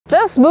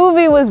This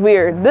movie was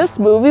weird. This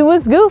movie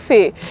was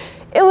goofy.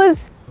 It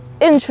was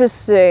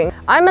interesting.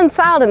 I'm in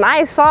Salad and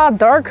I saw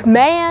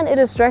Darkman. It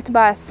is directed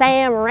by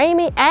Sam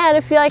Raimi. And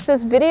if you like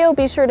this video,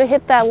 be sure to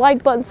hit that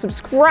like button,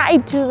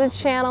 subscribe to the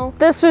channel.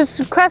 This was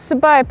requested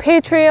by a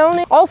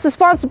Patreon. Also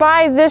sponsored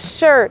by this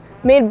shirt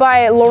made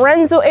by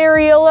Lorenzo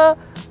Ariola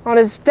on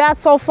his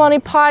That's So Funny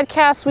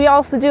podcast. We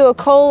also do a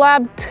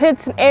collab,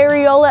 Tits and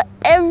Ariola,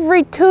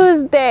 every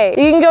Tuesday.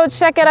 You can go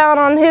check it out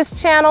on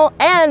his channel.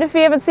 And if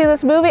you haven't seen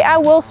this movie, I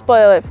will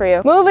spoil it for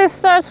you. Movie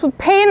starts with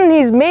Peyton.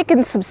 He's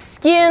making some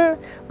skin,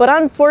 but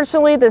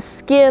unfortunately the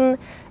skin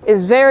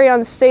is very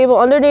unstable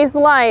underneath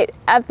light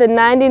at the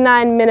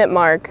 99-minute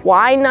mark.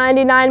 Why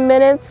 99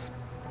 minutes?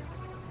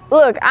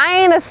 Look, I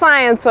ain't a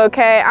science,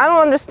 okay? I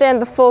don't understand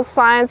the full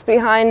science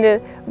behind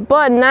it,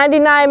 but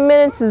 99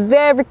 minutes is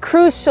very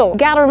crucial.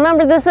 Gotta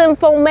remember this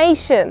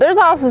information. There's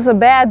also some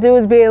bad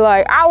dudes being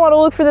like, I wanna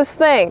look for this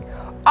thing.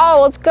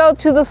 Oh, let's go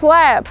to this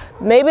lab.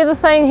 Maybe the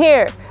thing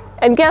here.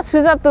 And guess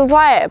who's at the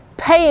lab?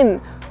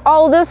 Peyton.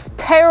 Oh, this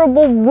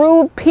terrible,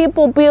 rude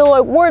people be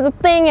like, where's the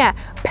thing at?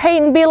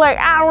 Peyton be like,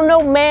 I don't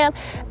know, man.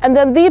 And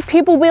then these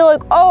people be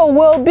like, oh,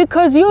 well,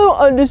 because you don't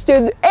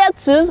understand the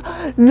answers,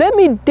 let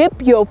me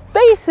dip your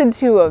face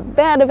into a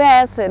vat of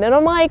acid. And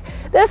I'm like,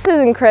 this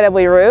is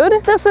incredibly rude.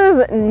 This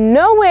is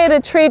no way to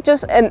treat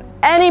just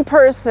any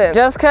person.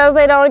 Just because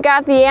they don't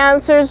got the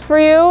answers for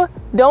you,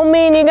 don't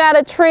mean you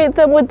gotta treat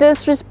them with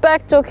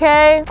disrespect,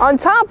 okay? On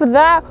top of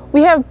that,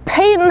 we have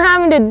Peyton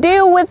having to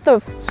deal with the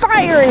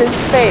fire in his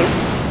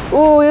face.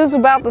 Ooh, he was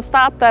about to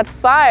stop that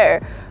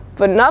fire,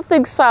 but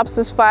nothing stops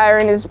his fire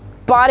and his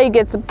body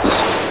gets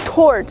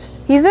torched.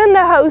 He's in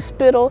the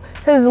hospital.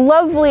 His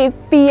lovely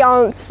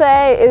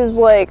fiance is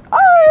like,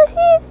 oh,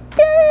 he's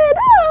dead.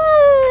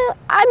 Ah,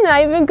 I'm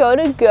not even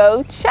gonna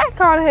go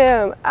check on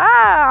him.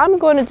 I'm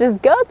gonna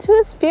just go to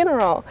his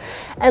funeral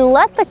and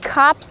let the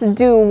cops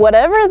do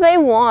whatever they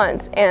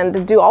want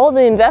and do all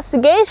the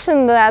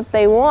investigation that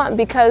they want,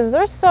 because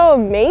they're so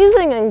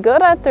amazing and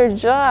good at their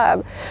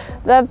job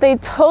that they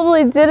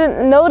totally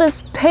didn't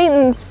notice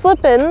Peyton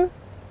slipping,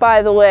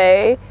 by the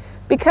way,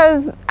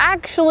 because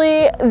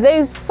actually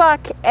they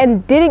suck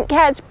and didn't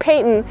catch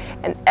Peyton,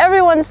 and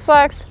everyone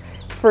sucks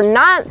for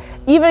not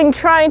even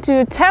trying to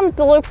attempt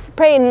to look for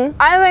Peyton.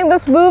 I think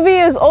this movie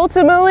is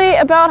ultimately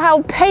about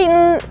how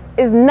Peyton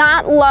is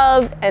not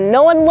loved and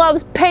no one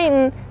loves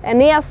Peyton, and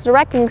he has to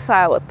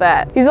reconcile with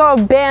that. He's all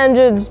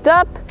bandaged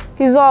up,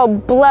 he's all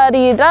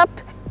bloodied up,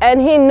 and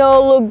he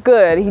no look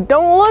good. He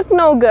don't look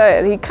no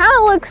good. He kind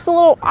of looks a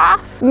little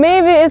off.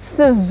 Maybe it's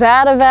the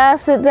vat of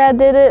acid that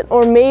did it,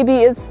 or maybe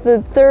it's the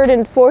 3rd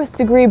and 4th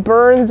degree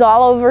burns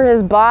all over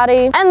his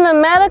body. And the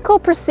medical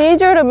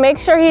procedure to make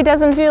sure he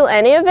doesn't feel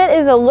any of it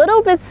is a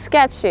little bit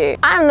sketchy.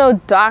 I'm no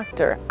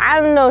doctor,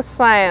 I'm no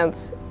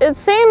science. It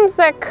seems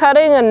that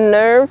cutting a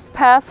nerve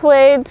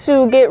pathway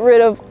to get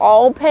rid of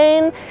all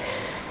pain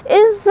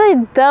is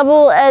a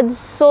double-edged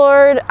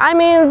sword. I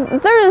mean,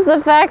 there's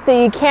the fact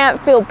that you can't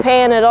feel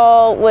pain at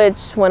all,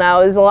 which when I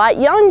was a lot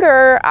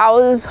younger, I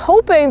was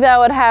hoping that I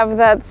would have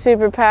that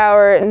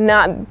superpower and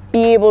not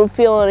be able to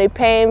feel any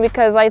pain,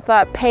 because I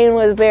thought pain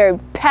was very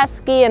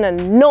pesky and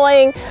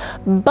annoying.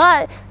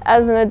 But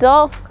as an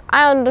adult,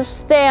 I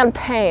understand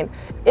pain.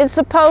 It's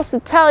supposed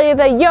to tell you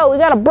that, yo, we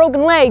got a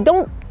broken leg,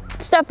 don't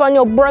step on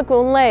your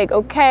broken leg,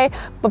 okay?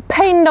 But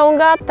Peyton don't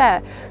got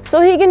that.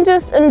 So he can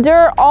just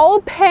endure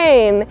all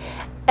pain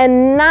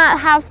and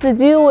not have to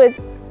deal with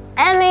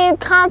any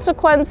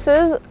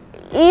consequences,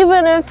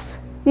 even if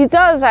he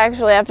does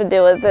actually have to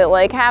deal with it,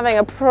 like having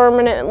a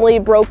permanently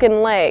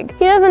broken leg.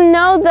 He doesn't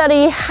know that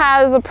he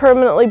has a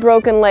permanently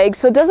broken leg,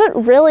 so does it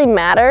really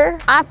matter?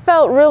 I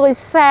felt really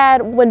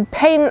sad when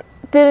Peyton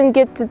didn't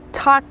get to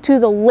talk to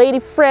the lady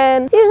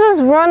friend. He's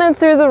just running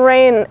through the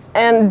rain,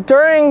 and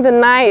during the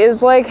night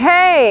is like,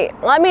 hey,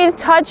 let me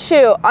touch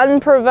you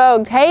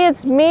unprovoked. Hey,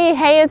 it's me.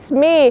 Hey, it's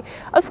me.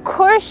 Of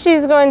course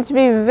she's going to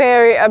be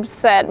very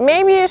upset.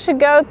 Maybe you should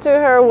go to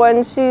her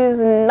when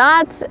she's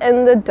not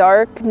in the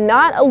dark,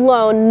 not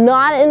alone,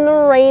 not in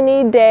a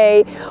rainy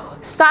day.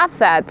 Stop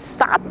that.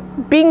 Stop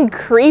being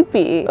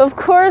creepy. Of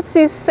course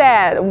he's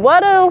sad.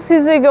 What else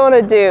is he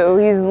gonna do?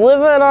 He's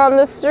living on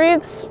the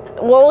streets?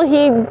 Will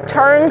he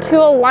turn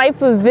to a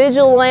life of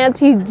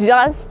vigilante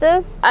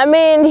justice? I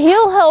mean,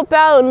 he'll help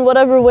out in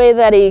whatever way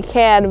that he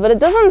can, but it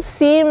doesn't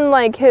seem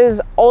like his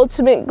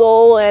ultimate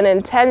goal and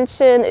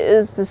intention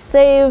is to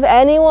save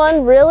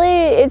anyone, really.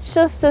 It's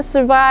just to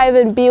survive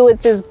and be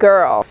with this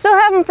girl. Still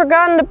haven't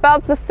forgotten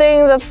about the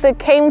thing that they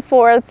came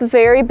for at the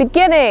very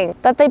beginning,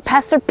 that they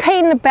pestered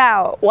Peyton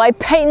about. Why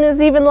Peyton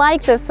is even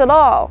like this at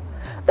all.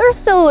 They're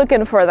still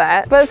looking for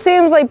that, but it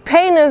seems like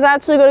Peyton is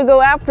actually going to go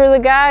after the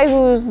guy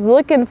who's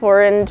looking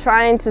for it and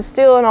trying to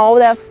steal and all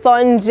that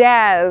fun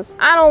jazz.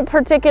 I don't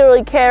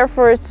particularly care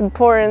for its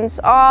importance.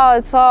 Oh,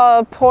 it's all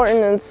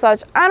important and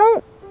such. I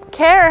don't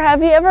care.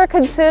 Have you ever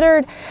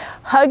considered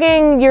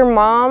hugging your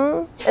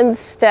mom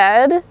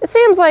instead? It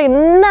seems like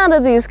none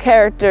of these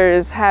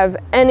characters have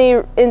any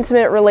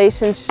intimate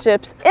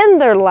relationships in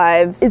their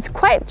lives. It's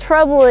quite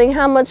troubling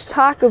how much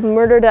talk of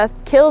murder,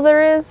 death, kill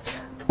there is.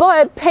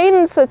 But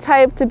Peyton's the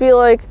type to be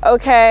like,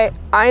 okay,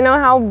 I know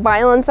how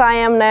violent I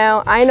am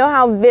now. I know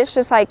how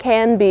vicious I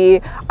can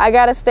be. I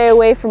gotta stay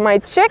away from my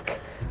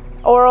chick,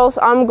 or else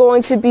I'm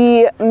going to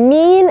be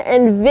mean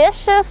and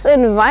vicious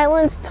and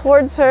violent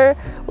towards her,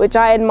 which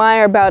I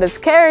admire about his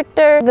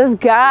character. This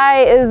guy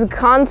is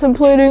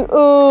contemplating,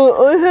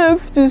 oh, I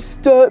have to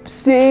stop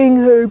seeing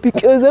her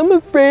because I'm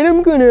afraid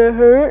I'm gonna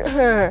hurt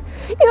her.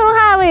 You don't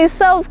have any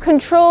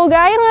self-control,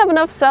 guy. You don't have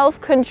enough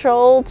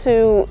self-control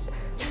to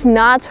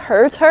not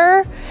hurt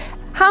her.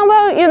 How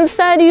about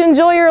instead you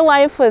enjoy your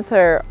life with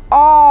her?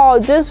 Oh,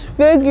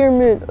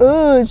 disfigurement.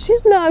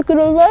 She's not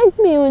gonna like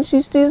me when she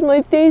sees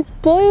my face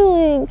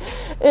boiling.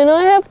 And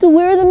I have to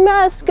wear the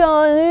mask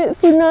on it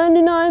for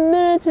 99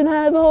 minutes and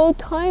have a whole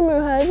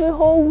timer, have a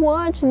whole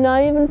watch, and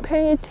not even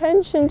paying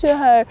attention to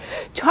her.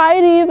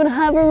 Try to even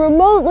have a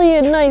remotely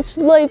a nice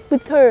life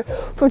with her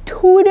for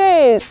 2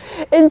 days.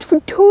 And for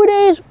 2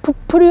 days,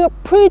 putting up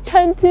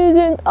pretenses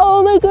and,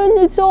 oh my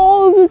goodness,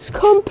 all of it's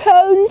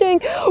compounding.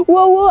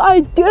 What will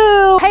I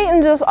do?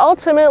 Peyton just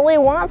ultimately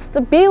wants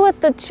to be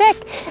with the chick.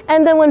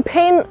 And then when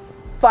Peyton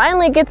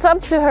finally gets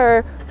up to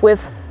her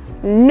with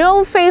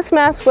no face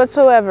mask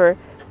whatsoever,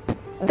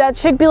 that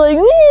chick be like,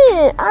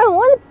 I don't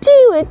want to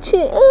do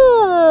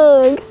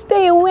it,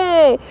 stay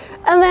away.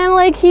 And then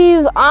like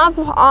he's off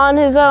on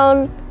his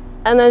own,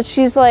 and then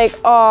she's like,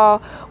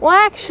 oh, well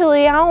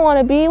actually I don't want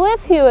to be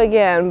with you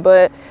again.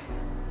 But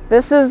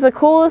this is the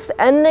coolest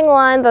ending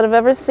line that I've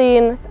ever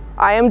seen.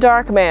 I am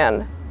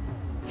Darkman.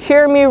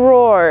 Hear me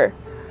roar.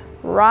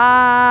 Right,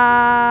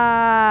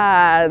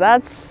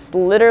 that's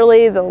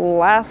literally the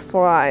last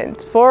line.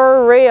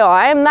 For real,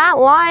 I am not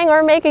lying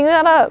or making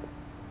that up.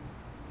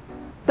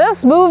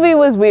 This movie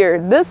was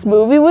weird. This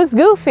movie was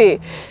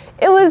goofy.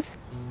 It was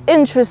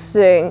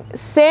interesting.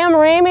 Sam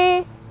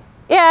Raimi,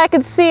 yeah, I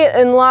could see it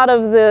in a lot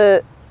of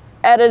the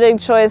editing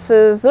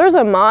choices. There's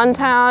a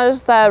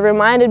montage that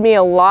reminded me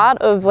a lot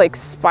of like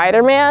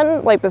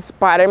Spider-Man, like the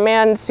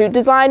Spider-Man suit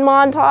design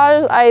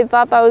montage. I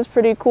thought that was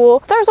pretty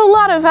cool. There's a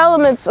lot of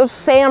elements of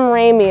Sam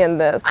Raimi in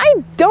this. I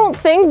don't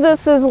think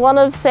this is one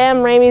of Sam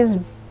Raimi's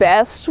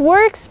best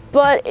works,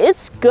 but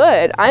it's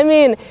good. I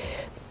mean,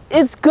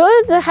 it's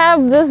good to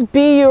have this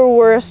be your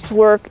worst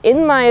work,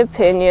 in my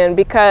opinion,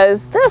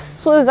 because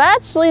this was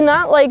actually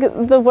not like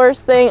the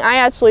worst thing. I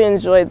actually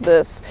enjoyed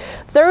this.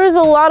 There was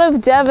a lot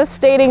of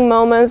devastating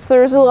moments.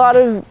 There's a lot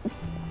of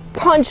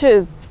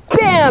punches,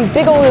 bam,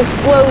 big old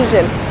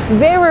explosion.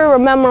 Very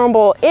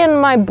memorable in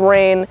my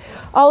brain.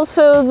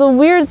 Also, the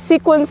weird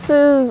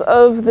sequences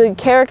of the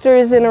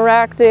characters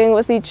interacting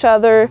with each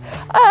other,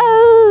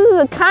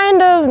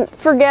 kind of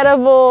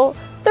forgettable.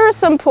 There were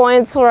some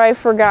points where I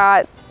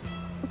forgot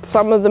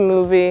some of the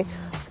movie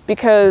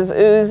because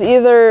it was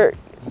either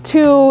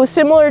too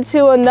similar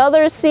to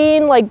another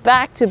scene, like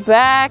back to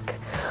back,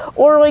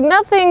 or like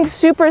nothing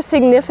super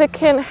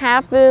significant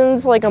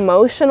happens like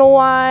emotional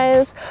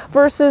wise,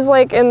 versus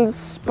like in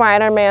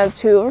Spider-Man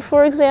 2,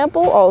 for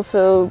example,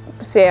 also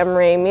Sam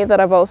Raimi, that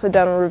I've also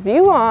done a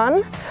review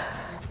on.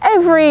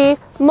 Every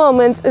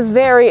moment is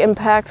very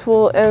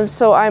impactful, and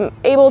so I'm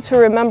able to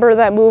remember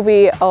that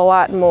movie a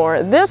lot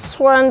more. This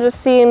one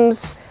just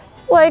seems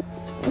like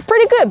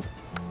pretty good.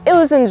 It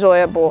was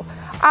enjoyable.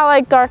 I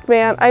like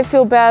Darkman. I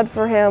feel bad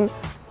for him.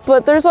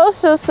 But there's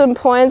also some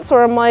points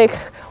where I'm like,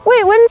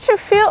 wait, wouldn't you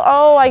feel?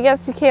 Oh, I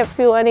guess you can't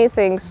feel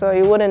anything, so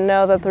you wouldn't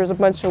know that there's a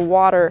bunch of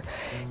water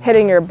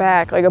hitting your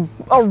back, like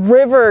a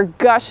river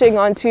gushing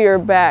onto your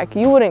back.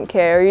 You wouldn't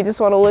care. You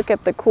just want to look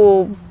at the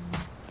cool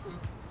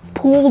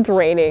pool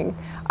draining.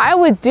 I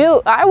would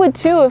too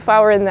if I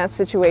were in that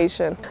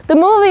situation. The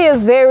movie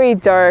is very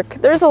dark.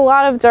 There's a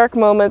lot of dark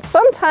moments.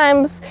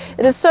 Sometimes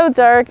it is so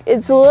dark,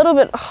 it's a little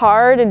bit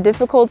hard and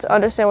difficult to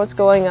understand what's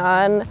going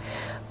on.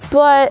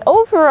 But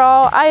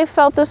overall, I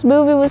felt this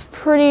movie was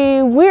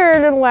pretty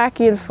weird and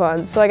wacky and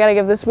fun. So I gotta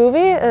give this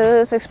movie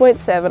a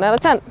 6.7 out of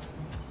 10.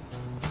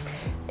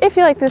 If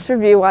you like this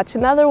review, watch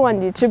another one.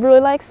 YouTube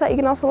really likes that. You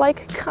can also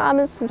like,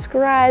 comment,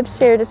 subscribe,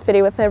 share this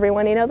video with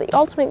everyone. You know, the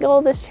ultimate goal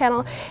of this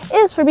channel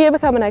is for me to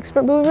become an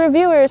expert movie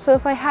reviewer. So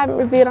if I haven't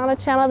reviewed on a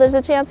channel, there's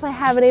a chance I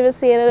haven't even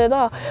seen it at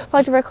all. If you'd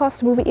like to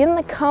request a movie in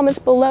the comments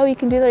below, you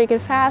can do that. You can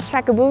fast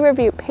track a movie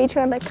review at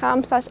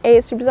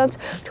patreon.com/ASEPresents.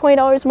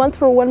 $20 a month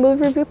for one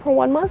movie review per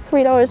 1 month.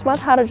 $3 a month,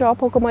 how to draw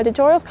Pokemon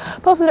tutorials.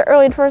 Posted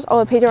early and first, all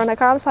at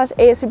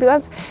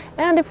patreon.com/ASEPresents.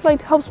 And if you'd like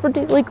to help support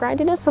the daily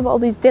grindiness of all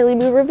these daily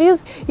movie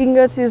reviews, you can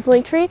go to this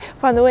link tree,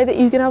 find the way that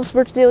you can help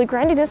support the daily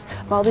grindiness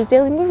of all these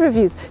daily movie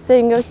reviews. So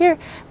you can go here,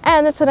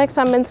 and until next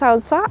time, Mint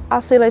Salad,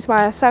 I'll see you later,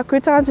 my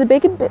croutons and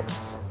bacon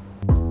bits.